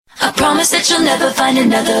I promise that you'll never find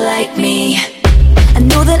another like me. I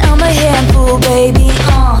know that I'm a handful, baby,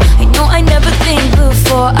 I know I never think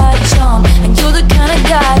before I jump, and you're the kind of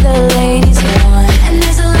guy the ladies want. And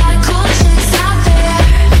there's a lot of cool chicks out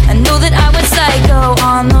there. I know that I went psycho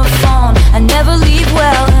on the phone. I never leave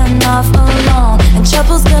well enough alone, and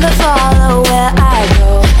trouble's gonna follow where I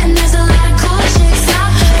go. And there's a lot of cool chicks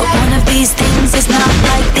out there, but one of these things is not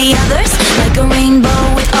like the others. Like a rainbow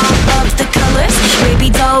with all of the colors. Baby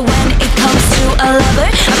doll, when it comes to a lover,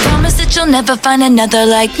 I promise that you'll never find another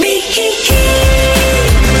like me.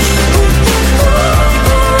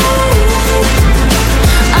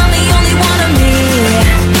 I'm the only one of me.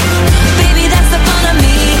 Baby, that's the fun of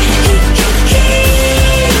me.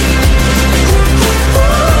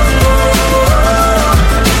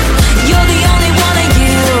 You're the only one of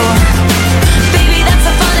you. Baby, that's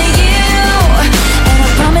the fun of you. And I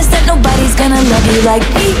promise that nobody's gonna love you like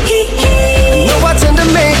me. I know I tend to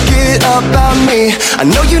make it about me. I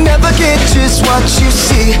know you never get just what you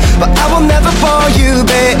see, but I will never bore you,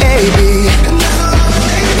 baby.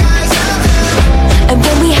 And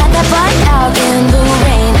when we had that fight out in the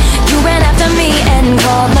rain, you ran after me and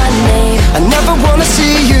called my name. I never wanna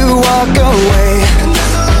see you walk away,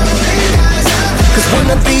 'cause one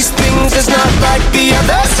of these things is not like the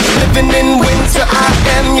others. Living in winter, I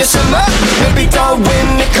am your summer. Baby doll, when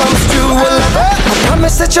it comes to a lover, I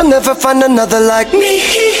promise that you'll never find another like me.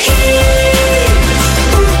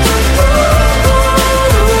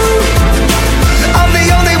 I'm the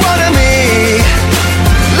only one of me.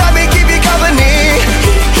 Let me keep you company.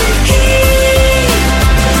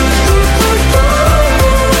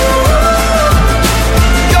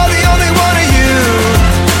 You're the only one of you.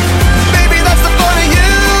 Baby, that's the fun of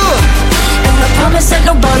you. And I promise that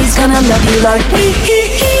nobody's gonna love you like me.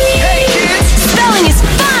 Hey kids, Spelling is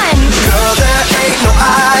fun, girl, there ain't no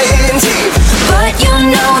I-N-T, but you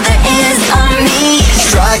know there is a me.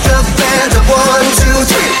 strike the band of 1, 2,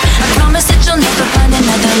 3. I promise that you'll never find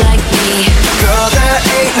another like me. Girl, there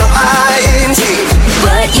ain't no I-N-T,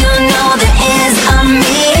 But you know there is a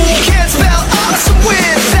me. can't spell awesome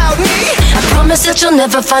without me. I promise that you'll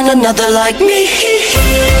never find another like me.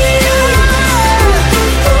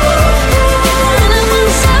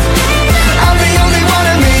 I'm the only one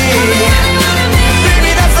of me.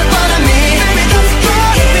 Baby, that's the fun of me. Baby, that's the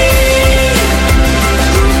fun of me.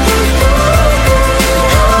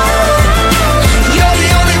 You're the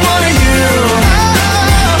only one of you.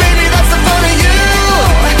 Baby, that's the fun of you.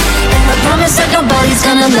 And I promise that nobody's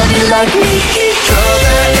gonna love you like me. Girl,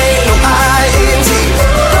 there ain't no I-N-T,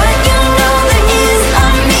 But you know there is a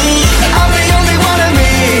me. I'm the only one of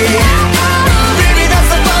me. Baby, that's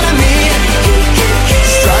the fun of me.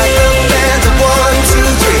 Strike the band of 1, 2,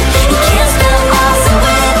 3. You can't spell awesome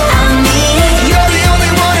without me. You're the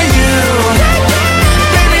only one of you.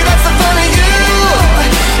 Baby, that's the fun of you.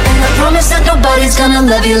 And I promise that nobody's gonna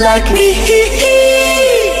love you like me.